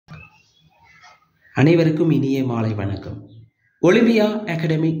அனைவருக்கும் இனிய மாலை வணக்கம். ஒலிம்பியா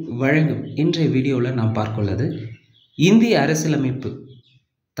அகாடமி வழங்கும் இன்றைய வீடியோவில் நாம் பார்க்குள்ளது இந்திய அரசியலமைப்பு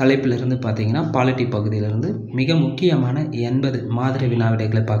தலைப்பிலிருந்து பார்த்தீங்கன்னா பாலிட்டி பகுதியிலிருந்து மிக முக்கியமான 80 மாதிரி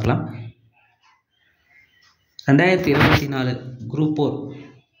வினாவிடைகளை பார்க்கலாம். 2024 குரூப் 4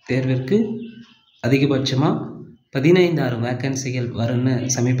 தேர்விற்கு அதிகபட்சமாக 15,000 வேக்கன்சிகள் வரும்னு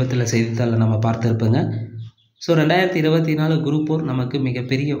சமீபத்தில் செய்தித்தாளில் நம்ம பார்த்துருப்போங்க. ஸோ 2024 குரூப் 4 நமக்கு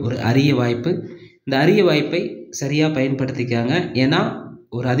மிகப்பெரிய ஒரு அரிய வாய்ப்பு. இந்த அரிய வாய்ப்பை சரியாக பயன்படுத்திக்காங்க. ஏன்னா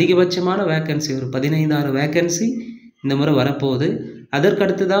ஒரு அதிகபட்சமான வேக்கன்சி, ஒரு 15,000 வேக்கன்சி இந்த முறை வரப்போகுது.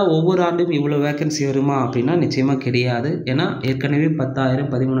 அதற்கடுத்து தான் ஒவ்வொரு ஆண்டும் இவ்வளோ வேக்கன்சி வருமா அப்படின்னா நிச்சயமாக கிடையாது. ஏன்னா ஏற்கனவே 10,000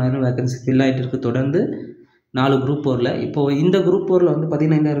 13,000 வேக்கன்சி ஃபில் ஆகிட்டு இருக்குது தொடர்ந்து 4 குரூப் 4ல். இப்போது இந்த குரூப் 4ல் வந்து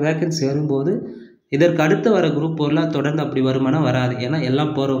 15,000 வேக்கன்சி வரும்போது இதற்கு அடுத்து வர குரூப் 4ல் தொடர்ந்து அப்படி வருமானா வராது. ஏன்னா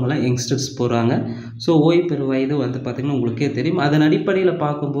எல்லாம் போகிறவங்களாம் யங்ஸ்டர்ஸ் போகிறாங்க. ஸோ ஓய்வு பெறும் வயது வந்து பார்த்திங்கன்னா உங்களுக்கே தெரியும். அதன் அடிப்படையில்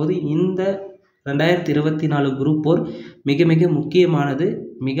பார்க்கும்போது இந்த 2024 குரூப் 4 மிக மிக முக்கியமானது,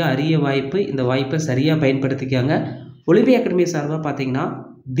 மிக அரிய வாய்ப்பு. இந்த வாய்ப்பை சரியாக பயன்படுத்திக்காங்க. ஒலிம்பியா அகாடமி சார்பாக பார்த்தீங்கன்னா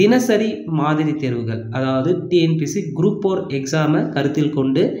தினசரி மாதிரி தேர்வுகள், அதாவது Tnpsc குரூப் 4 எக்ஸாமை கருத்தில்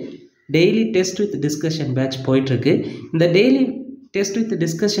கொண்டு daily test with discussion batch போயிட்டுருக்கு. இந்த டெய்லி டெஸ்ட் வித்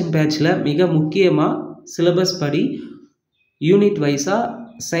டிஸ்கஷன் பேட்சில் மிக முக்கியமாக சிலபஸ் படி யூனிட் வைஸாக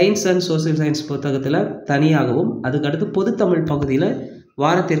சயின்ஸ் அண்ட் சோசியல் சயின்ஸ் புத்தகத்தில் தனியாகவும், அதுக்கடுத்து பொதுத்தமிழ் பகுதியில்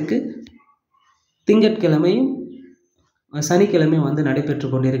வாரத்திற்கு திங்கட்கிழமையும் சனிக்கிழமையும் வந்து நடைபெற்று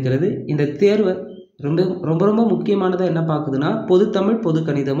கொண்டிருக்கிறது. இந்த தேர்வை ரொம்ப ரொம்ப முக்கியமானதாக என்ன பார்க்குதுன்னா பொதுத்தமிழ், பொது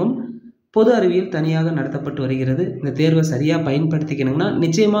கணிதமும் பொது அறிவியல் தனியாக நடத்தப்பட்டு வருகிறது. இந்த தேர்வை சரியாக பயன்படுத்திக்கணுங்கன்னா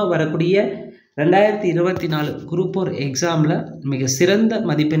நிச்சயமாக வரக்கூடிய 2024 குரூப் 4 எக்ஸாமில் மிக சிறந்த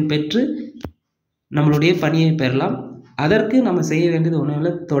மதிப்பெண் பெற்று நம்மளுடைய பணியை பெறலாம். அதற்கு நம்ம செய்ய வேண்டியது ஒன்றும்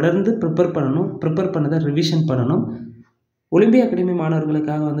இல்லை, தொடர்ந்து ப்ரிப்பேர் பண்ணணும். ப்ரிப்பேர் பண்ணதை ரிவிஷன் பண்ணணும். ஒலிம்பியா அகாடமி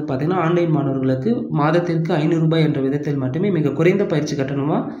மாணவர்களுக்காக வந்து பார்த்திங்கன்னா ஆன்லைன் மாணவர்களுக்கு மாதத்திற்கு 500 ரூபாய் என்ற விதத்தில் மட்டுமே மிக குறைந்த பயிற்சி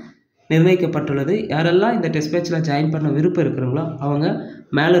கட்டணமாக நிர்ணயிக்கப்பட்டுள்ளது. யாரெல்லாம் இந்த டெஸ்ட் பேட்சில் ஜாயின் பண்ண விருப்பம் இருக்கிறவங்களோ அவங்க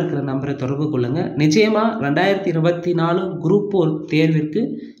மேலே இருக்கிற நம்பரை தொடர்பு கொள்ளுங்கள். நிச்சயமாக 2024 குரூப் 4 தேர்விற்கு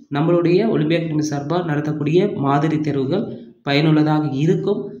நம்மளுடைய ஒலிம்பியா அகாடமி சார்பாக நடத்தக்கூடிய மாதிரி தேர்வுகள் பயனுள்ளதாக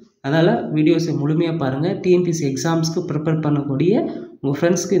இருக்கும். அதனால் வீடியோஸை முழுமையாக பாருங்கள். டிஎன்பிஎஸ்சி எக்ஸாம்ஸ்க்கு ப்ரிப்பேர் பண்ணக்கூடிய உங்கள்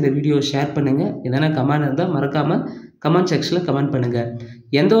ஃப்ரெண்ட்ஸ்க்கு இந்த வீடியோ ஷேர் பண்ணுங்கள். எதனா கமெண்ட் இருந்தால் மறக்காமல் கமெண்ட் செக்ஷனில் கமெண்ட் பண்ணுங்கள்.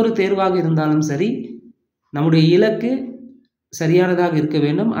 எந்த ஒரு தேர்வாக இருந்தாலும் சரி, நம்முடைய இலக்கு சரியானதாக இருக்க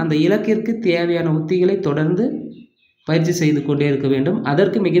வேண்டும். அந்த இலக்கிற்கு தேவையான உத்திகளை தொடர்ந்து பயிற்சி செய்து கொண்டே இருக்க வேண்டும்.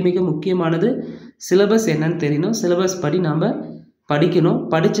 அதற்கு மிக மிக முக்கியமானது சிலபஸ் என்னன்னு தெரியணும். சிலபஸ் படி நாம் படிக்கணும்.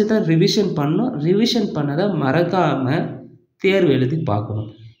 படித்து தான் ரிவிஷன் பண்ணணும். ரிவிஷன் பண்ணதை மறக்காமல் தேர்வு எழுதி பார்க்கணும்.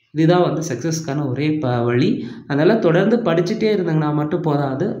 இதுதான் வந்து சக்ஸஸ்க்கான ஒரே வழி. அதனால் தொடர்ந்து படிச்சுட்டே இருந்தாங்கன்னா மட்டும்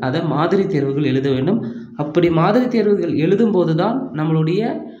போதாது, அதை மாதிரி தேர்வுகள் எழுத வேண்டும். அப்படி மாதிரி தேர்வுகள் எழுதும்போது தான் நம்மளுடைய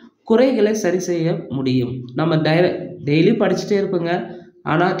குறைகளை சரி செய்ய முடியும். நம்ம டெய்லி படிச்சுட்டே இருப்போங்க.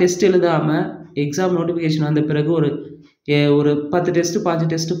 ஆனால் டெஸ்ட் எழுதாமல் எக்ஸாம் நோட்டிஃபிகேஷன் வந்த பிறகு ஒரு 10 டெஸ்ட்டு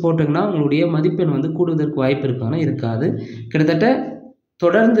 5 டெஸ்ட்டு போட்டிங்கன்னா உங்களுடைய மதிப்பெண் வந்து கூடுவதற்கு வாய்ப்பு இருக்கானா இருக்காது. கிட்டத்தட்ட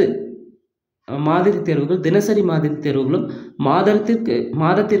தொடர்ந்து மாதிரி தேர்வுகள், தினசரி மாதிரி தேர்வுகளும்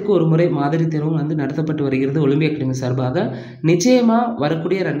மாதத்திற்கு ஒரு முறை மாதிரி தேர்வும் வந்து நடத்தப்பட்டு வருகிறது ஒலிம்பியா அகாடமி சார்பாக. நிச்சயமாக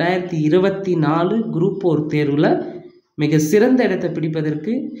வரக்கூடிய 2024 குரூப் 4 தேர்வில் மிக சிறந்த இடத்தை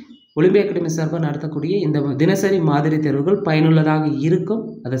பிடிப்பதற்கு ஒலிம்பியா அகாடமி சார்பாக நடத்தக்கூடிய இந்த தினசரி மாதிரி தேர்வுகள் பயனுள்ளதாக இருக்கும்.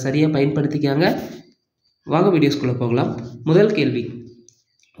 அதை சரியாக பயன்படுத்திக்காங்க. வாங்க வீடியோஸ்குள்ளே போகலாம். முதல் கேள்வி,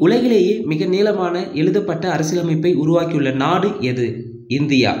 உலகிலேயே மிக நீளமான எழுதப்பட்ட அரசியலமைப்பை உருவாக்கியுள்ள நாடு எது?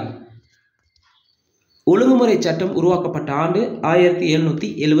 இந்தியா. ஒழுங்குமுறை சட்டம் உருவாக்கப்பட்ட ஆண்டு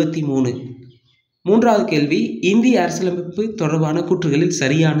 1773. மூன்றாவது கேள்வி, இந்திய அரசியலமைப்பு தொடர்பான கூற்றுகளில்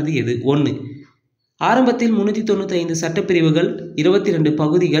சரியானது எது? 1. ஆரம்பத்தில் 395 சட்டப்பிரிவுகள், 22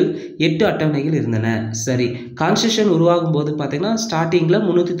 பகுதிகள், 8 அட்டவணைகள் இருந்தன. சரி. கான்ஸ்டியூஷன் உருவாகும் போது பார்த்தீங்கன்னா ஸ்டார்டிங்கில்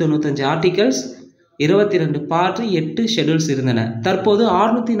 395 ஆர்டிகல்ஸ், 22 பார்ட், 8 ஷெடியூல்ஸ் இருந்தன. தற்போது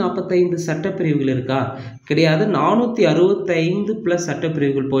 645 சட்டப்பிரிவுகள் இருக்கா? கிடையாது. 465 ப்ளஸ்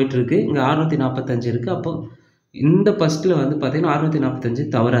சட்டப்பிரிவுகள் போயிட்டுருக்கு. இங்கே 645 இருக்குது. அப்போ இந்த ஃபஸ்ட்டில் வந்து பார்த்திங்கன்னா 645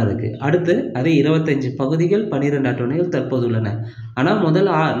 தவறாக இருக்குது. அடுத்து அதே 25 பகுதிகள், 12 அட்டவணைகள் தற்போது உள்ளன. ஆனால் முதல்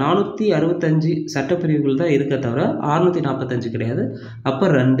 465 சட்டப்பிரிவுகள் தான் இருக்க தவிர 645 கிடையாது. அப்போ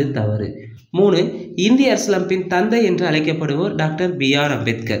 2 தவறு. 3. இந்திய அரசியலமைப்பின் தந்தை என்று அழைக்கப்படுவோர் டாக்டர் B.R.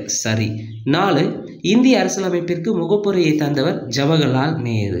 அம்பேத்கர். சரி. 4. இந்திய அரசியலமைப்பிற்கு முகப்புரையை தந்தவர் ஜவஹர்லால்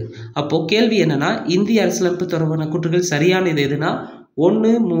நேரு. அப்போது கேள்வி என்னன்னா, இந்திய அரசியலமைப்பு தொடர்பான கூற்றுகள் சரியானது எதுனா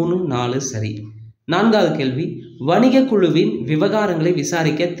 1, 3, 4 சரி. 4வது கேள்வி, வணிக குழுவின் விவகாரங்களை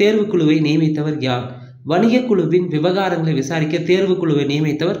விசாரிக்க தேர்வுக்குழுவை நியமித்தவர் யார்? வணிக குழுவின் விவகாரங்களை விசாரிக்க தேர்வுக்குழுவை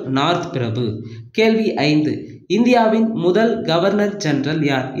நியமித்தவர் நார்த் பிரபு. கேள்வி 5, இந்தியாவின் முதல் கவர்னர் ஜெனரல்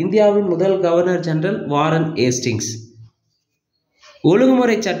யார்? இந்தியாவின் முதல் கவர்னர் ஜெனரல் வாரன் ஹேஸ்டிங்ஸ்.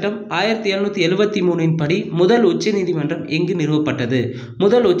 ஒழுங்குமுறை சட்டம் 1773 படி முதல் உச்ச நீதிமன்றம் எங்கு நிறுவப்பட்டது?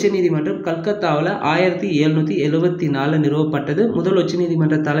 முதல் உச்ச நீதிமன்றம் கல்கத்தாவில் 1774 நிறுவப்பட்டது. முதல் உச்ச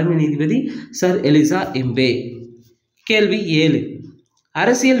நீதிமன்ற தலைமை நீதிபதி சர் எலிசா எம்பே. கேள்வி 7.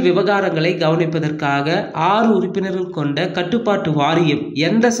 அரசியல் விவகாரங்களை கவனிப்பதற்காக 6 உறுப்பினர்கள் கொண்ட கட்டுப்பாட்டு வாரியம்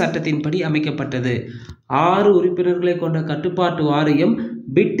எந்த சட்டத்தின்படி அமைக்கப்பட்டது? 6 உறுப்பினர்களை கொண்ட கட்டுப்பாட்டு வாரியம்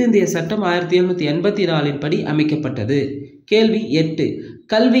பிட் இந்திய சட்டம் 1784 படி அமைக்கப்பட்டது. கேள்வி 8.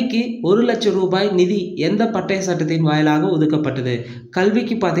 கல்விக்கு 1 லட்சம் ரூபாய் நிதி எந்த பட்டய சட்டத்தின் வாயிலாக ஒதுக்கப்பட்டது?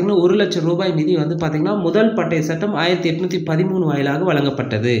 கல்விக்கு பார்த்தீங்கன்னா 1 லட்சம் ரூபாய் நிதி வந்து பார்த்தீங்கன்னா முதல் பட்டய சட்டம் 1813 வாயிலாக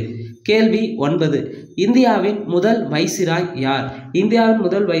வழங்கப்பட்டது. கேள்வி 9. இந்தியாவின் முதல் வைசிராய் யார்? இந்தியாவின்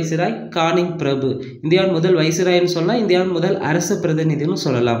முதல் வைசிராய் கானிங் பிரபு. இந்தியாவின் முதல் வைசிராய்னு சொல்லலாம், இந்தியாவின் முதல் அரசு பிரதிநிதினு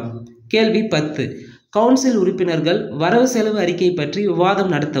சொல்லலாம். கேள்வி 10. கவுன்சில் உறுப்பினர்கள் வரவு செலவு அறிக்கை பற்றி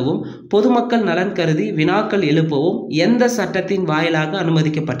விவாதம் நடத்தவும் பொதுமக்கள் நலன் கருதி வினாக்கள் எழுப்பவும் எந்த சட்டத்தின் வாயிலாக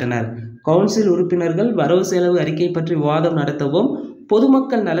அனுமதிக்கப்பட்டனர்? கவுன்சில் உறுப்பினர்கள் வரவு செலவு அறிக்கை பற்றி விவாதம் நடத்தவும்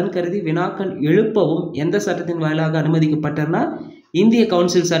பொதுமக்கள் நலன் கருதி வினாக்கள் எழுப்பவும் எந்த சட்டத்தின் வாயிலாக அனுமதிக்கப்பட்டனர்? இந்திய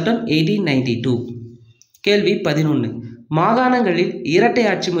கவுன்சில் சட்டம் 1892. கேள்வி 11. மாகாணங்களில் இரட்டை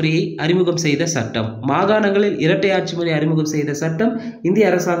ஆட்சி முறையை அறிமுகம் செய்த சட்டம். மாகாணங்களில் இரட்டை ஆட்சி முறையை அறிமுகம் செய்த சட்டம் இந்திய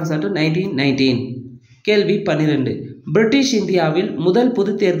அரசாங்க சட்டம் 1919. கேள்வி 12. பிரிட்டிஷ் இந்தியாவில் முதல்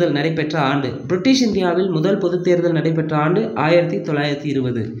பொது தேர்தல் நடைபெற்ற ஆண்டு. பிரிட்டிஷ் இந்தியாவில் முதல் பொது தேர்தல் நடைபெற்ற ஆண்டு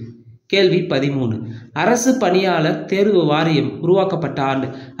 1920. கேள்வி 13. அரசு பணியாளர் தேர்வு வாரியம் உருவாக்கப்பட்ட ஆண்டு.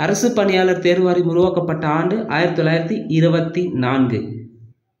 அரசு பணியாளர் தேர்வு வாரியம் உருவாக்கப்பட்ட ஆண்டு 1924.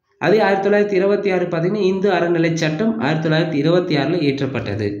 அதே 1926 பார்த்தீங்கன்னா இந்து அறநிலை சட்டம் 1926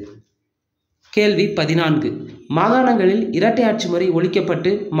 இயற்றப்பட்டது. கேள்வி 14. மாகாணங்களில் இரட்டை ஆட்சி முறை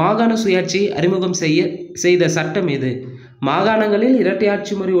ஒழிக்கப்பட்டு மாகாண சுயாட்சியை அறிமுகம் செய்த சட்டம் எது? மாகாணங்களில் இரட்டை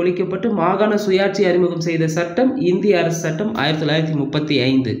ஆட்சி முறை ஒழிக்கப்பட்டு மாகாண சுயாட்சியை அறிமுகம் செய்த சட்டம் இந்திய அரசு சட்டம்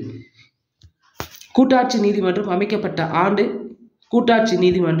 1935. கூட்டாட்சி நீதிமன்றம் அமைக்கப்பட்ட ஆண்டு கூட்டாட்சி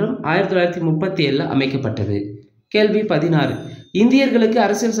நீதிமன்றம் 1937 அமைக்கப்பட்டது. கேள்வி 16. இந்தியர்களுக்கு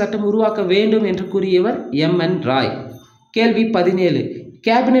அரசியல் சட்டம் உருவாக்க வேண்டும் என்று கூறியவர் MN ராய். கேள்வி 17.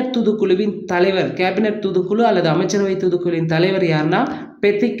 கேபினெட் தூதுக்குழுவின் தலைவர், கேபினெட் தூதுக்குழு அல்லது அமைச்சரவை தூதுக்குழுவின் தலைவர் யாருன்னா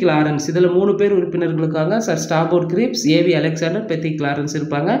பெத்திக் கிளாரன்ஸ். இதில் 3 பேர் உறுப்பினர்களுக்காக sir Stafford creeps, AV Alexander, Pethick Clarence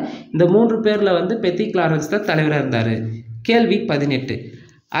இருப்பாங்க. இந்த 3 பேரில் வந்து பெத்திக் கிளாரன்ஸ் தான் தலைவராக இருந்தார். கேள்வி 18.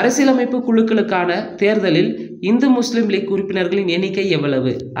 அரசியலமைப்பு குழுக்களுக்கான தேர்தலில் இந்து முஸ்லீம் லீக் உறுப்பினர்களின் எண்ணிக்கை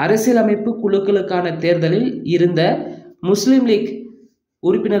எவ்வளவு? அரசியலமைப்பு குழுக்களுக்கான தேர்தலில் இருந்த முஸ்லீம் லீக்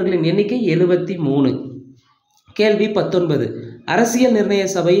உறுப்பினர்களின் எண்ணிக்கை 73. கேள்வி 19. அரசியல் நிர்ணய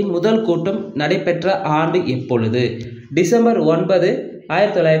சபையின் முதல் கூட்டம் நடைபெற்ற ஆண்டு எப்பொழுது? டிசம்பர் 9,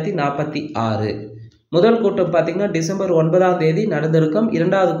 1946. முதல் கூட்டம் பார்த்தீங்கன்னா டிசம்பர் 9ஆம் தேதி நடந்திருக்கும்.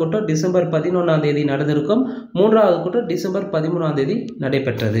 2வது கூட்டம் டிசம்பர் 11ஆம் தேதி நடந்திருக்கும். 3வது கூட்டம் டிசம்பர் 13ஆம் தேதி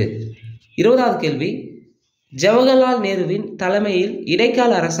நடைபெற்றது. 20வது கேள்வி. ஜவஹர்லால் நேருவின் தலைமையில்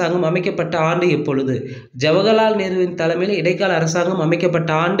இடைக்கால அரசாங்கம் அமைக்கப்பட்ட ஆண்டு எப்பொழுது? ஜவஹர்லால் நேருவின் தலைமையில் இடைக்கால அரசாங்கம்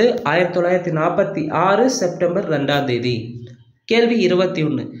அமைக்கப்பட்ட ஆண்டு 1946 செப்டம்பர் 2ஆம் தேதி. கேள்வி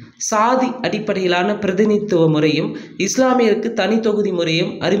 21. சாதி அடிப்படையிலான பிரதிநிதித்துவ முறையும் இஸ்லாமியருக்கு தனி தொகுதி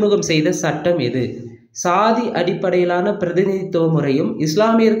முறையும் அறிமுகம் செய்த சட்டம் எது? சாதி அடிப்படையிலான பிரதிநிதித்துவ முறையும்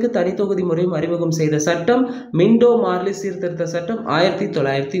இஸ்லாமியருக்கு தனி தொகுதி முறையும் அறிமுகம் செய்த சட்டம் மிண்டோ மார்லி சீர்திருத்த சட்டம்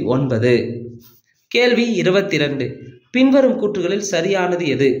 1909. கேள்வி 22. பின்வரும் கூற்றுகளில் சரியானது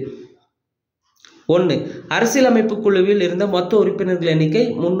எது? 1. அரசியலமைப்பு குழுவில் இருந்த மொத்த உறுப்பினர்கள் எண்ணிக்கை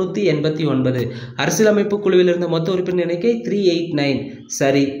 389. அரசியலமைப்பு குழுவில் இருந்த மொத்த உறுப்பினர் எண்ணிக்கை 389.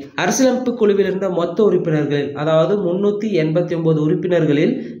 சரி. அரசியலமைப்பு குழுவில் இருந்த மொத்த உறுப்பினர்கள் அதாவது 389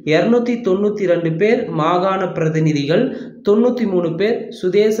 உறுப்பினர்களில் 292 பேர் மாகாண பிரதிநிதிகள், 93 பேர்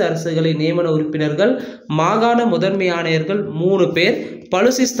சுதேச அரசுகளின் நியமன உறுப்பினர்கள், மாகாண முதன்மை ஆணையர்கள் 3 பேர்,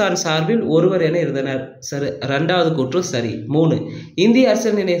 பலுசிஸ்தான் சார்பில் 1 என இருந்தனர். சரி, 2வது கூற்று சரி. 3. இந்திய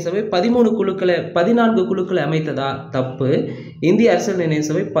அரசியல் நிர்ணய சபை 14 குழுக்களை அமைத்ததா? தப்பு. இந்திய அரசியல் நிர்ணய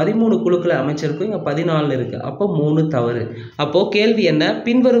சபை 13 குழுக்களை அமைச்சிருக்கும், இங்கே 14 இருக்கு. அப்போ 3 தவறு. அப்போ கேள்வி என்ன?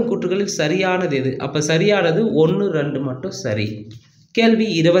 பின்வரும் கூற்றுகளில் சரியானது எது? அப்போ சரியானது 1, 2 மட்டும் சரி. கேள்வி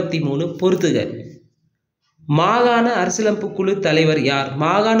 23. பொறுத்துக. மாகாண அரசியலமைப்பு குழு தலைவர் யார்?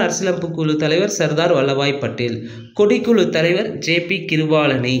 மாகாண அரசியலமைப்பு குழு தலைவர் சர்தார் வல்லபாய் பட்டேல். கொடிக்குழு தலைவர் JP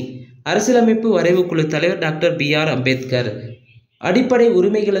கிருபாலனி. அரசியலமைப்பு வரைவு குழு தலைவர் டாக்டர் BR அம்பேத்கர். அடிப்படை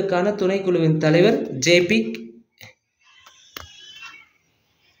உரிமைகளுக்கான துணைக்குழுவின் தலைவர்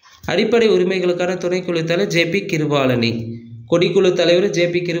அடிப்படை உரிமைகளுக்கான துணைக்குழு தலைவர் JP கிருபாலனி. கொடிக்குழு தலைவர்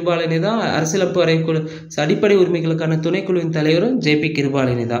JP கிருபாலனி தான். அரசியலமைப்பு வரைவு குழு அடிப்படை உரிமைகளுக்கான துணைக்குழுவின் தலைவரும் JP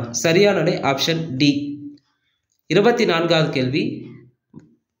கிருபாலனி தான். சரியான ஆப்ஷன் D. 24வது கேள்வி,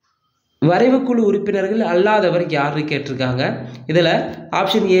 வரைவுக்குழு உறுப்பினர்கள் அல்லாதவர் யாருன்னு கேட்டிருக்காங்க. இதில்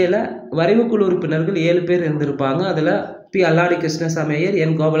ஆப்ஷன் ஏல வரைவுக்குழு உறுப்பினர்கள் 7 பேர் இருந்திருப்பாங்க. அதில் பி. அல்லாடி கிருஷ்ணசாமி ஐயர்,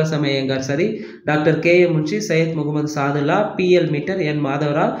 என். கோபாலசாமி ஐயங்கார் சரி, doctor K. M. Munshi, Syed Mohammed Sadullah, P.L. Metre, என்.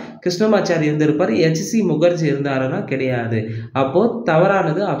 மாதவராவ், கிருஷ்ணமாச்சாரி இருந்திருப்பார். H.C. முகர்ஜி இருந்தாருன்னா கிடையாது. அப்போது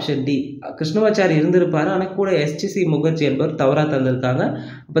தவறானது ஆப்ஷன் டி. கிருஷ்ணமாச்சாரி இருந்திருப்பார், ஆனால் கூட H.C. முகர்ஜி என்பவர் தவறாக தந்திருக்காங்க.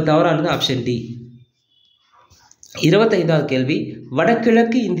 அப்போ தவறானது ஆப்ஷன் டி. 25வது கேள்வி,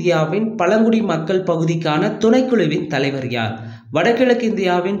 வடகிழக்கு இந்தியாவின் பழங்குடி மக்கள் பகுதிக்கான துணைக்குழுவின் தலைவர் யார்? வடகிழக்கு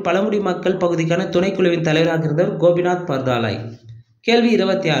இந்தியாவின் பழங்குடி மக்கள் பகுதிக்கான துணைக்குழுவின் தலைவராக இருந்தவர் கோபிநாத் பர்தாலாய். கேள்வி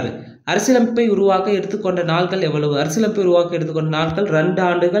 26, அரசியலமைப்பை உருவாக்க எடுத்துக்கொண்ட நாட்கள் எவ்வளவு? அரசியலமைப்பை உருவாக்க எடுத்துக்கொண்ட நாட்கள் 2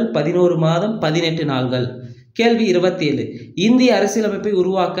 ஆண்டுகள் 11 மாதம் 18 நாள்கள். கேள்வி 27, இந்திய அரசியலமைப்பை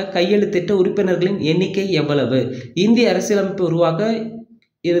உருவாக்க கையெழுத்திட்ட உறுப்பினர்களின் எண்ணிக்கை எவ்வளவு? இந்திய அரசியலமைப்பை உருவாக்க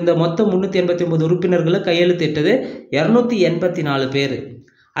இருந்த மொத்தம் 389 உறுப்பினர்களும் கையெழுத்திட்டது 284 பேர்.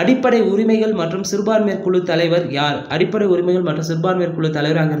 அடிப்படை உரிமைகள் மற்றும் சிறுபான்மையர் குழு தலைவர் யார்? அடிப்படை உரிமைகள் மற்றும் சிறுபான்மையர் குழு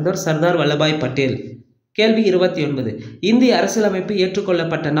தலைவராக இருந்தவர் சர்தார் வல்லபாய் பட்டேல். கேள்வி 29, இந்திய அரசியலமைப்பு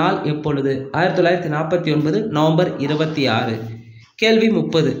ஏற்றுக்கொள்ளப்பட்ட நாள் எப்பொழுது? 1949 நவம்பர் 26. கேள்வி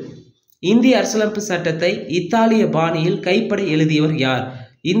 30, இந்திய அரசியலமைப்பு சட்டத்தை இத்தாலிய பாணியில் கைப்பட எழுதியவர் யார்?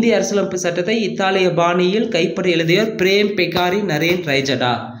 இந்திய அரசியலமைப்பு சட்டத்தை இத்தாலிய பாணியில் கைப்பட எழுதியவர் பிரேம் பெகாரி நரேன்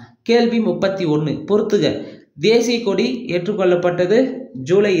ரைஜடா. கேள்வி 31, பொறுத்துக. தேசிய கொடி ஏற்றுக்கொள்ளப்பட்டது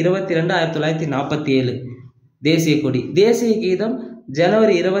ஜூலை 22, 1947. தேசிய கொடி. தேசிய கீதம்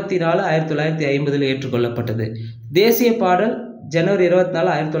ஜனவரி 24, 1950 ஏற்றுக்கொள்ளப்பட்டது. தேசிய பாடல் ஜனவரி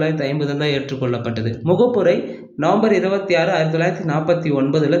 24, 1950 தான் ஏற்றுக்கொள்ளப்பட்டது. முகப்புரை நவம்பர் 26,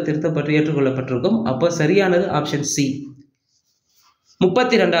 1949 திருத்தப்பட்டு ஏற்றுக்கொள்ளப்பட்டிருக்கும். அப்போ சரியானது ஆப்ஷன் சி.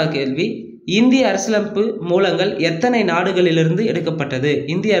 32வது கேள்வி, இந்திய அரசியலமைப்பு மூலங்கள் எத்தனை நாடுகளிலிருந்து எடுக்கப்பட்டது?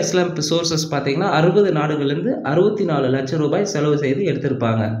 இந்திய அரசியலமைப்பு சோர்சஸ் பார்த்தீங்கன்னா 60 நாடுகளிலிருந்து 64 லட்சம் ரூபாய் செலவு செய்து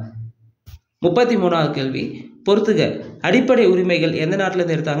எடுத்திருப்பாங்க. 33வது கேள்வி, பொறுத்துக. அடிப்படை உரிமைகள் எந்த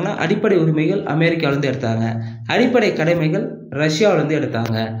நாட்டிலேருந்து எடுத்தாங்கன்னா அடிப்படை உரிமைகள் அமெரிக்காவிலேருந்து எடுத்தாங்க. அடிப்படை கடமைகள் ரஷ்யாவிலேருந்து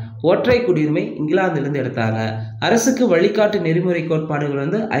எடுத்தாங்க. ஒற்றை குடியுரிமை இங்கிலாந்திலிருந்து எடுத்தாங்க. அரசுக்கு வழிகாட்டு நெறிமுறை கோட்பாடுகள்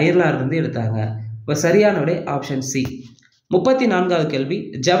வந்து அயர்லாந்திலிருந்து எடுத்தாங்க. இப்போ சரியான விடை ஆப்ஷன் சி. 34வது கேள்வி,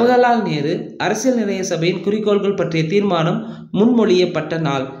 ஜவஹர்லால் நேரு அரசியல் நிர்ணய சபையின் குறிக்கோள்கள் பற்றிய தீர்மானம் முன்மொழியப்பட்ட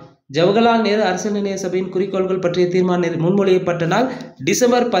நாள்? ஜவஹர்லால் நேரு அரசியல் நிர்ணய சபையின் குறிக்கோள்கள் பற்றிய தீர்மானம் முன்மொழியப்பட்ட நாள்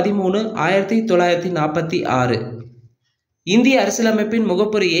டிசம்பர் 13, 1946. இந்திய அரசியலமைப்பின்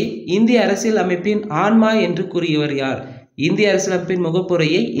முகப்புரையை இந்திய அரசியல் அமைப்பின் ஆன்மா என்று கூறியவர் யார்? இந்திய அரசியலமைப்பின்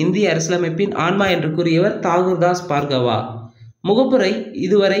முகப்புரையை இந்திய அரசியலமைப்பின் ஆன்மா என்று கூறியவர் தாகூர்தாஸ் பார்கவா. முகப்புரை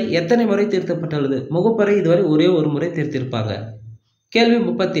இதுவரை எத்தனை முறை திருத்தப்பட்டுள்ளது? முகப்புரை இதுவரை ஒரே ஒரு முறை திருத்திருப்பாங்க. கேள்வி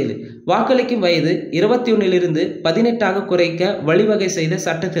 37, வாக்களிக்கும் வயது 21 18 குறைக்க வழிவகை செய்த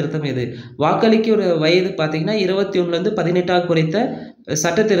சட்ட திருத்தம் எது? வாக்களிக்கும் வயது பார்த்தீங்கன்னா 21 18 குறைத்த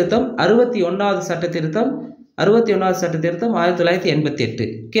சட்ட திருத்தம் 61வது சட்ட திருத்தம். 61வது சட்ட திருத்தம் 1988.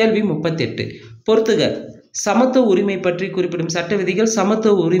 கேள்வி 38, பொறுத்துக. சமத்துவ உரிமை பற்றி குறிப்பிடும் சட்ட விதிகள்.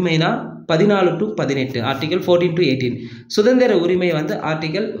 சமத்துவ உரிமைனா 14 to 18, ஆர்டிகல் 14 to 18. சுதந்திர உரிமை வந்து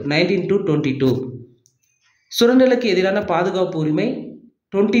ஆர்டிகல் 19 to 22. சுரண்டலுக்கு எதிரான பாதுகாப்பு உரிமை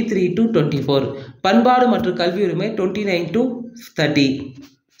 23 to 24. பண்பாடு மற்றும் கல்வி உரிமை 29 to 30.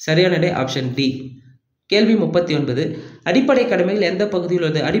 சரியான விடை ஆப்ஷன் டி. கேள்வி 39, அடிப்படை கடமைகள் எந்த பகுதியில்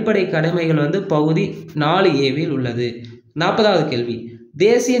உள்ளது? அடிப்படை கடமைகள் வந்து பகுதி 4A உள்ளது. 40வது கேள்வி,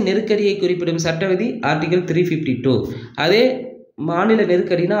 தேசிய நெருக்கடியை குறிப்பிடும் சட்ட விதி ஆர்டிகல் 352. அதே மாநில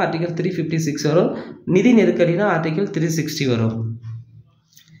நெருக்கடினா ஆர்டிகல் 356 வரும். நிதி நெருக்கடினா ஆர்டிகல் 360 வரும்.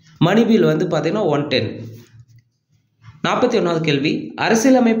 மணிபில் வந்து பார்த்தீங்கன்னா 110. 41வது கேள்வி,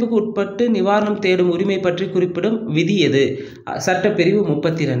 அரசியலமைப்புக்கு உட்பட்டு நிவாரணம் தேடும் உரிமை பற்றி குறிப்பிடும் விதி எது? சட்டப்பிரிவு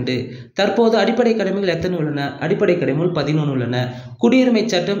 32. தற்போது அடிப்படை கடமைகள் எத்தனை உள்ளன? அடிப்படை கடமைகள் 11 உள்ளன. குடியுரிமை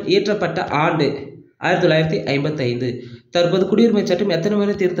சட்டம் இயற்றப்பட்ட ஆண்டு 1955. தற்போது குடியுரிமை சட்டம் எத்தனை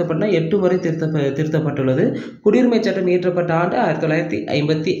முறை திருத்தப்பட்டனா 8 முறை திருத்தப்பட்டுள்ளது. குடியுரிமை சட்டம் இயற்றப்பட்ட ஆண்டு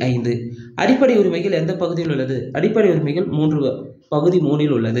 1955. அடிப்படை உரிமைகள் எந்த பகுதியில் உள்ளது? அடிப்படை உரிமைகள் பகுதி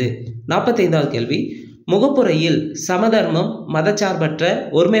 3 உள்ளது. 45வது கேள்வி, முகப்புரையில் சமதர்மம், மதச்சார்பற்ற,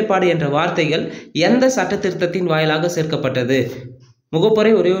 ஒருமைப்பாடு என்ற வார்த்தைகள் எந்த சட்ட திருத்தத்தின் வாயிலாக சேர்க்கப்பட்டது?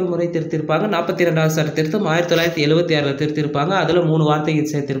 முகப்புரை ஒரே ஒரு முறை திருத்திருப்பாங்க. 42வது சட்ட திருத்தம் 1976 திருத்திருப்பாங்க. அதில் 3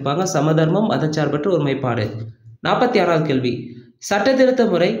 வார்த்தைகள் சேர்த்திருப்பாங்க. சமதர்மம், மதச்சார்பற்ற, ஒருமைப்பாடு. 46வது கேள்வி, சட்ட திருத்த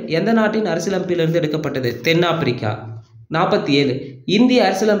முறை எந்த நாட்டின் அரசியலமைப்பிலிருந்து எடுக்கப்பட்டது? தென்னாப்பிரிக்கா. 47, இந்திய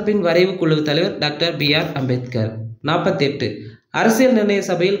அரசியலமைப்பின் வரைவு குழு தலைவர் டாக்டர் B.R. அம்பேத்கர். 48, அரசியல் நிர்ணய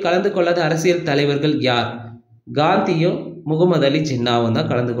சபையில் கலந்து கொள்ளாத அரசியல் தலைவர்கள் யார்? காந்தியும் முகமது அலி ஜின்னாவும் தான்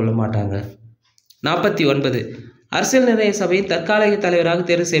கலந்து கொள்ள மாட்டாங்க. 49, அரசியல் நிர்ணய சபையின் தற்காலிக தலைவராக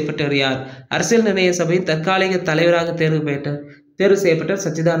தேர்வு செய்யப்பட்டவர் யார்? அரசியல் நிர்ணய சபையின் தற்காலிக தலைவராக தேர்வு செய்யப்பட்ட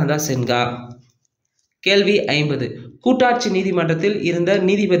சச்சிதானந்தா சின்ஹா. கேள்வி 50. கூட்டாட்சி நீதிமன்றத்தில் இருந்த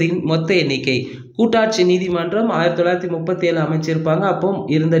நீதிபதியின் மொத்த எண்ணிக்கை. கூட்டாட்சி நீதிமன்றம் 1937 அமைச்சிருப்பாங்க. அப்போ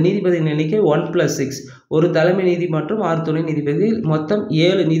இருந்த நீதிபதியின் எண்ணிக்கை 1+6. ஒரு தலைமை நீதிமன்றம் 6 துணை நீதிபதிகள், மொத்தம்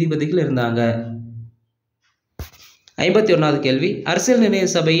 7 நீதிபதிகள் இருந்தாங்க. 51வது கேள்வி. அரசியல் நிர்ணய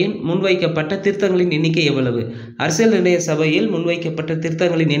சபையின் முன்வைக்கப்பட்ட திருத்தங்களின் எண்ணிக்கை எவ்வளவு? அரசியல் நிர்ணய சபையில் முன்வைக்கப்பட்ட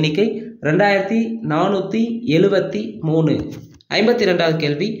திருத்தங்களின் எண்ணிக்கை 2473. 52வது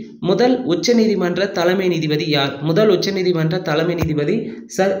கேள்வி. முதல் உச்சநீதிமன்ற தலைமை நீதிபதி யார்? முதல் உச்சநீதிமன்ற தலைமை நீதிபதி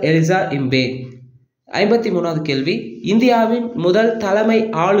சர் எலிசா இம்பே. 53வது கேள்வி. இந்தியாவின் முதல் தலைமை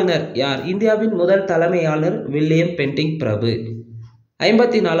ஆளுநர் யார்? இந்தியாவின் முதல் தலைமை ஆளுநர் வில்லியம் பென்டிங் பிரபு.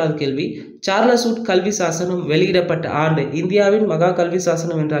 54வது கேள்வி. சார்லஸ் வுட் கல்வி சாசனம் வெளியிடப்பட்ட ஆண்டு. இந்தியாவின் மகா கல்வி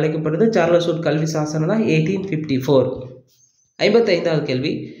சாசனம் என்று அழைக்கப்படுது சார்லஸ் வுட் கல்வி சாசனம் தான் 1854. 55வது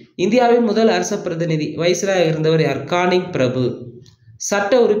கேள்வி. இந்தியாவின் முதல் அரச பிரதிநிதி வைஸ்ராய் இருந்தவர் யார்? கானிங் பிரபு.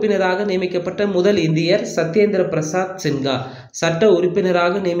 சட்ட உறுப்பினராக நியமிக்கப்பட்ட முதல் இந்தியர் சத்யேந்திர பிரசாத் சின்ஹா. சட்ட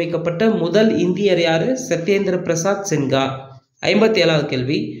உறுப்பினராக நியமிக்கப்பட்ட முதல் இந்தியர் யாரு? சத்யேந்திர பிரசாத் சின்ஹா. 57வது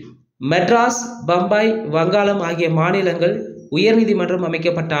கேள்வி. மெட்ராஸ், பம்பாய், வங்காளம் ஆகிய மாநிலங்கள் உயர்நீதிமன்றம்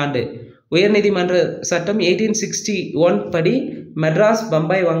அமைக்கப்பட்ட ஆண்டு. உயர்நீதிமன்ற சட்டம் 1861 படி மெட்ராஸ்,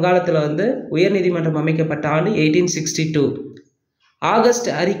 பம்பாய், வங்காளத்தில் உயர்நீதிமன்றம் அமைக்கப்பட்ட ஆண்டு 1862. ஆகஸ்ட்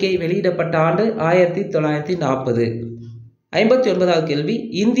அறிக்கை வெளியிடப்பட்ட ஆண்டு 1940. 59வது கேள்வி.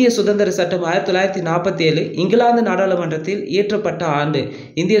 இந்திய சுதந்திர சட்டம் 1947 இங்கிலாந்து நாடாளுமன்றத்தில் இயற்றப்பட்ட ஆண்டு.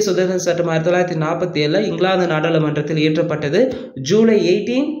 இந்திய சுதந்திர சட்டம் 1947 இங்கிலாந்து நாடாளுமன்றத்தில் இயற்றப்பட்டது ஜூலை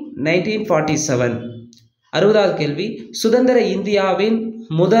 18, 1947. 60வது கேள்வி. சுதந்திர இந்தியாவின்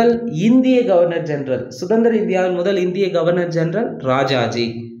முதல் இந்திய கவர்னர் ஜெனரல். சுதந்திர இந்தியாவின் முதல் இந்திய கவர்னர் ஜெனரல் ராஜாஜி.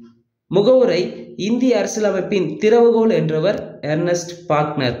 முகவுரை. இந்திய அரசியலமைப்பின் திறவுகோல் என்றவர் எர்னஸ்ட்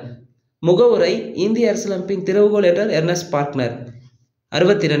பார்க்னர். முகவுரை. இந்திய அரசியலமைப்பின் திறவுகோல் என்றவர் எர்னஸ்ட் பார்க்னர்.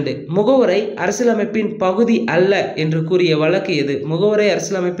 62. முகவுரை அரசியலமைப்பின் பகுதி அல்ல என்று கூறிய வழக்கு எது? முகவுரை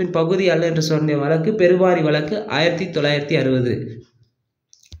அரசியலமைப்பின் பகுதி அல்ல என்று சொன்ன வழக்கு பெருவாரி வழக்கு 1960.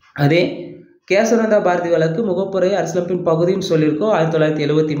 அதே கேசவநந்தா பாரதி வழக்கு முகப்புரை அரசியலமைப்பின் பகுதின்னு சொல்லியிருக்கோம்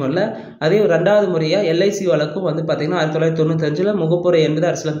 1971. அதே ரெண்டாவது முறையாக எல்ஐசி வழக்கும் பார்த்தீங்கன்னா 1995 முகப்புரை என்பது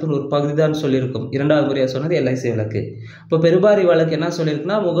அரசியலமைப்பின் ஒரு பகுதி தான் சொல்லியிருக்கும். இரண்டாவது முறையாக சொன்னது எல்ஐசி வழக்கு. இப்போ பெருபாரி வழக்கு என்ன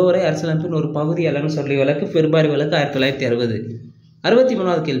சொல்லியிருக்குன்னா முகவுரை அரசியலமைப்பின் ஒரு பகுதி அல்லன்னு சொல்லி வழக்கு பெருபாரி வழக்கு 1960.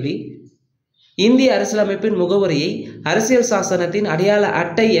 63வது கேள்வி. இந்திய அரசியலமைப்பின் முகவுரையை அரசியல் சாசனத்தின் அடையாள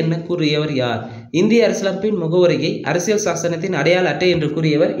அட்டை என கூறியவர் யார்? இந்திய அரசியலமைப்பின் முகவுரையை அரசியல் சாசனத்தின் அடையாள அட்டை என்று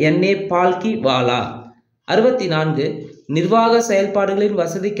கூறியவர் N.A. பால்கிவாலா. 64. நிர்வாக செயல்பாடுகளின்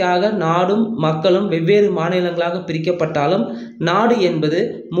வசதிக்காக நாடும் மக்களும் வெவ்வேறு மாநிலங்களாக பிரிக்கப்பட்டாலும் நாடு என்பது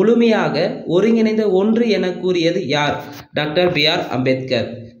முழுமையாக ஒருங்கிணைந்த ஒன்று என கூறியது யார்? Doctor B.R. அம்பேத்கர்.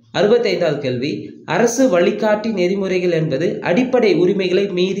 65வது கேள்வி. அரசு வழிகாட்டி நெறிமுறைகள் என்பது அடிப்படை உரிமைகளை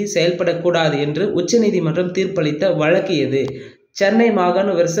மீறி செயல்படக்கூடாது என்று உச்சநீதிமன்றம் தீர்ப்பளித்த வழக்கு எது? சென்னை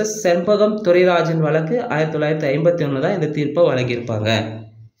மாகாணம் வெர்சஸ் செண்பகம் துரைராஜன் வழக்கு 1951 தான் இந்த தீர்ப்பை வழங்கியிருப்பாங்க.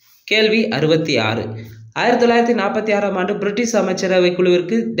 கேள்வி 66. 1946ஆம் ஆண்டு பிரிட்டிஷ் அமைச்சரவை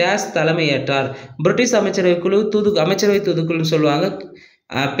குழுவிற்கு டேஸ் தலைமையேற்றார். பிரிட்டிஷ் அமைச்சரவை குழு அமைச்சரவை தூதுக்குழுன்னு சொல்லுவாங்க.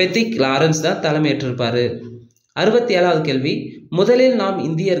 பெத்திக் லாரன்ஸ் தான் தலைமையேற்றிருப்பார். 67வது கேள்வி. முதலில் நாம்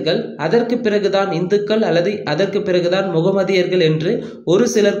இந்தியர்கள், அதற்கு பிறகுதான் இந்துக்கள் அல்லது அதற்கு பிறகுதான் முகமதியர்கள் என்று ஒரு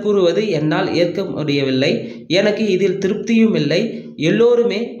சிலர் கூறுவது என்னால் ஏற்க முடியவில்லை. எனக்கு இதில் திருப்தியும் இல்லை.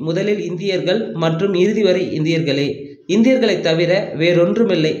 எல்லோருமே முதலில் இந்தியர்கள் மற்றும் இறுதி வரை இந்தியர்களே. இந்தியர்களை தவிர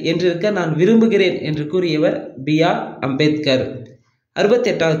வேறொன்றுமில்லை என்றிருக்க நான் விரும்புகிறேன் என்று கூறியவர் B.R. அம்பேத்கர்.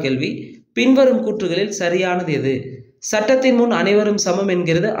 68வது கேள்வி. பின்வரும் கூற்றுகளில் சரியானது எது? சட்டத்தின் முன் அனைவரும் சமம்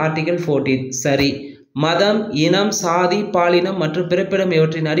என்கிறது ஆர்டிகல் 14. சரி. மதம், இனம், சாதி, பாலினம் மற்றும் பிறப்பிடம்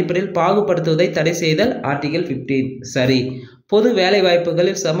இவற்றின் அடிப்படையில் பாகுபடுத்துவதை தடை செய்தல் ஆர்டிகல் 15. சரி. பொது வேலை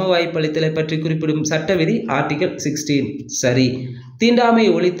வாய்ப்புகளில் சம வாய்ப்பளித்தலை பற்றி குறிப்பிடும் சட்ட விதி ஆர்டிகல் 16. சரி. தீண்டாமை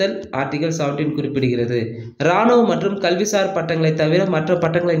ஒழித்தல் ஆர்டிகல் 17 குறிப்பிடுகிறது. இராணுவ மற்றும் கல்விசார் பட்டங்களை தவிர மற்ற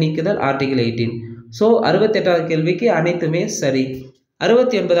பட்டங்களை நீக்குதல் ஆர்டிகல் 18. ஸோ 68வது கேள்விக்கு அனைத்துமே சரி.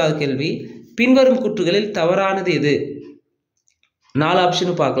 69வது கேள்வி. பின்வரும் கூற்றுகளில் தவறானது எது? 4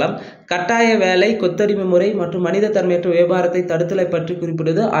 ஆப்ஷனும் பார்க்கலாம். கட்டாய வேலை, கொத்தடிமை முறை மற்றும் மனித தன்மையற்ற வியாபாரத்தை தடுத்தலை பற்றி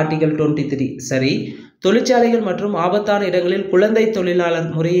குறிப்பிடுவது ஆர்டிகல் 23. சரி. தொழிற்சாலைகள் மற்றும் ஆபத்தான இடங்களில் குழந்தை தொழிலாளர்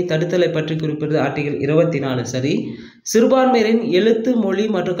முறையை தடுத்தலை பற்றி குறிப்பிடுவது ஆர்டிகல் 24. சரி. சிறுபான்மையினரின் எழுத்து, மொழி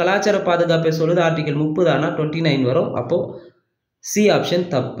மற்றும் கலாச்சார பாதுகாப்பை சொல்வது ஆர்டிகல் 30. ஆனால் 29 வரும். அப்போ சி ஆப்ஷன்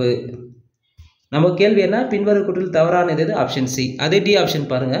தப்பு. நம்ம கேள்வி என்ன, பின்வரும் கூற்றில் தவறானது எது? Option C. அதே டி ஆப்ஷன்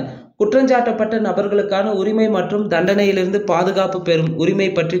பாருங்க. குற்றஞ்சாட்டப்பட்ட நபர்களுக்கான உரிமை மற்றும் தண்டனையிலிருந்து பாதுகாப்பு பெறும் உரிமை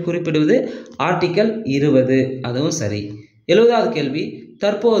பற்றி குறிப்பிடுவது ஆர்டிக்கல் 20. அதுவும் சரி. 70வது கேள்வி,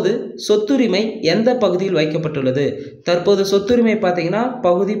 தற்போது சொத்துரிமை எந்த பகுதியில் வைக்கப்பட்டுள்ளது? தற்போது சொத்துரிமை பார்த்தீங்கன்னா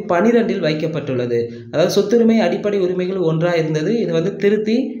பகுதி 12இல் வைக்கப்பட்டுள்ளது. அதாவது சொத்துரிமை அடிப்படை உரிமைகள் ஒன்றாக இருந்தது. இது வந்து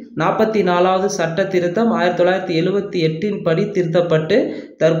திருத்தி 44வது சட்ட திருத்தம் 1978 படி திருத்தப்பட்டு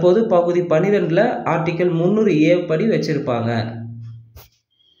தற்போது பகுதி 12ல் ஆர்டிக்கல் 300A படி வச்சிருப்பாங்க.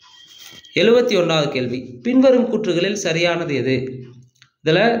 71வது கேள்வி, பின்வரும் கூற்றுகளில் சரியானது எது?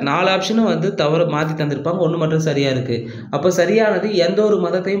 இதில் 4 ஆப்ஷனும் வந்து தவறு மாற்றி தந்திருப்பாங்க, ஒன்று மட்டும் சரியாக இருக்குது. அப்போ சரியானது, எந்த ஒரு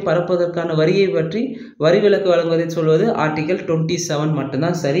மதத்தையும் பரப்புவதற்கான வரியை பற்றி வரி விலக்கு வழங்குவதை சொல்வது ஆர்டிக்கல் 27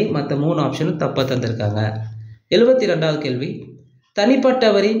 மட்டும்தான் சரி. மற்ற 3 ஆப்ஷனும் தப்பாக தந்திருக்காங்க. 72வது கேள்வி,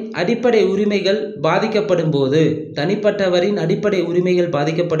 தனிப்பட்டவரின் அடிப்படை உரிமைகள் பாதிக்கப்படும்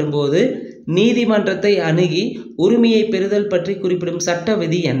போது நீதிமன்றத்தை அணுகி உரிமையை பெறுதல் பற்றி குறிப்பிடும் சட்ட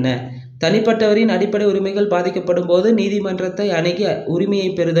விதி என்ன? தனிப்பட்டவரின் அடிப்படை உரிமைகள் பாதிக்கப்படும் போது நீதிமன்றத்தை அணுகி உரிமையை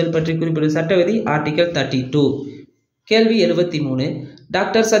பெறுதல் பற்றி குறிப்பிடும் சட்ட விதி ஆர்டிக்கல் 32. கேள்வி 73,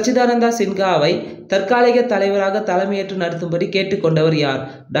 டாக்டர் சச்சிதானந்தா சின்ஹாவை தற்காலிக தலைவராக தலைமையேற்று நடத்தும்படி கேட்டுக்கொண்டவர் யார்?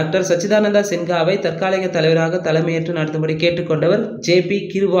 டாக்டர் சச்சிதானந்தா சின்ஹாவை தற்காலிக தலைவராக தலைமையேற்று நடத்தும்படி கேட்டுக்கொண்டவர் ஜே.பி.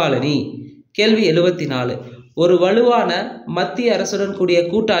 கிருபாலனி. கேள்வி 74, ஒரு வலுவான மத்திய அரசுடன் கூடிய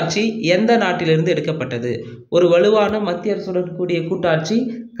கூட்டாட்சி எந்த நாட்டிலிருந்து எடுக்கப்பட்டது? ஒரு வலுவான மத்திய அரசுடன் கூடிய கூட்டாட்சி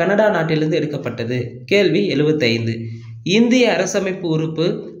கனடா நாட்டிலிருந்து எடுக்கப்பட்டது. கேள்வி 75, இந்திய அரசமைப்பு உறுப்பு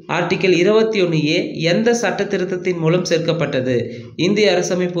ஆர்டிக்கல் 21A எந்த சட்ட திருத்தத்தின் மூலம் சேர்க்கப்பட்டது? இந்திய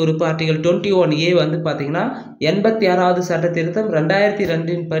அரசமைப்பு உறுப்பு ஆர்டிக்கல் 21A வந்து பார்த்தீங்கன்னா 86வது சட்ட திருத்தம்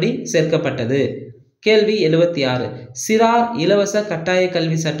 2002 படி சேர்க்கப்பட்டது. கேள்வி 76, சிறார் இலவச கட்டாய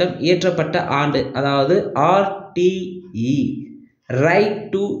கல்வி சட்டம் இயற்றப்பட்ட ஆண்டு, அதாவது RTE right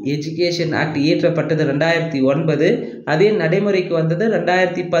to education act இயற்றப்பட்டது 2009. அதே நடைமுறைக்கு வந்தது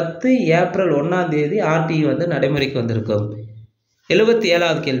 2010 ஏப்ரல் 1ஆம் தேதி RTE வந்து நடைமுறைக்கு வந்திருக்கும்.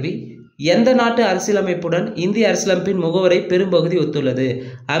 77வது கேள்வி, எந்த நாட்டு அரசியலமைப்புடன் இந்திய அரசியலமைப்பின் முகவரை பெரும்பகுதி ஒத்துள்ளது?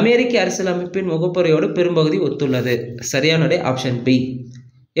 அமெரிக்க அரசியலமைப்பின் முகப்புரையோடு பெரும்பகுதி ஒத்துள்ளது. சரியான ஆப்ஷன் பி.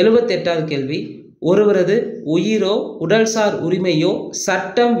 78வது கேள்வி, ஒருவரது உயிரோ உடல்சார் உரிமையோ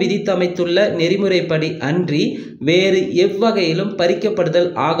சட்டம் விதித்தமைத்துள்ள நெறிமுறைப்படி அன்றி வேறு எவ்வகையிலும் பறிக்கப்படுதல்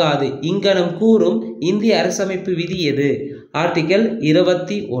ஆகாது இங்கனம் கூறும் இந்திய அரசமைப்பு விதி எது? ஆர்டிக்கல்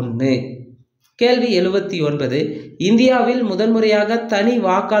 21. கேள்வி 79, இந்தியாவில் முதன்முறையாக தனி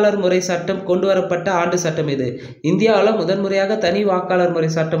வாக்காளர் முறை சட்டம் கொண்டு வரப்பட்ட ஆண்டு சட்டம் எது? இந்தியாவில் முதன்முறையாக தனி வாக்காளர் முறை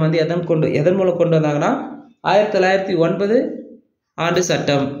சட்டம் வந்து எதன் மூலம் கொண்டு வந்தாங்கன்னா 1909 ஆண்டு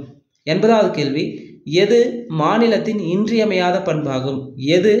சட்டம். 80வது கேள்வி, எது மாநிலத்தின் இன்றியமையாத பண்பாகும்?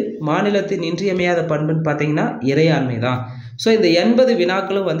 எது மாநிலத்தின் இன்றியமையாத பண்புன்னு பார்த்தீங்கன்னா இறையாண்மை தான். ஸோ இந்த 80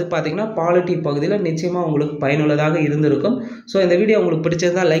 வினாக்களும் வந்து பார்த்தீங்கன்னா பாலிட்டி பகுதியில் நிச்சயமாக உங்களுக்கு பயனுள்ளதாக இருந்திருக்கும். ஸோ இந்த வீடியோ உங்களுக்கு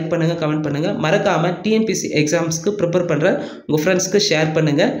பிடிச்சிருந்தால் லைக் பண்ணுங்கள், கமெண்ட் பண்ணுங்கள். மறக்காமல் TNPSC எக்ஸாம்ஸ்க்கு ப்ரிப்பேர் பண்ணுற உங்கள் ஃப்ரெண்ட்ஸ்க்கு ஷேர்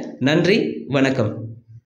பண்ணுங்கள். நன்றி, வணக்கம்.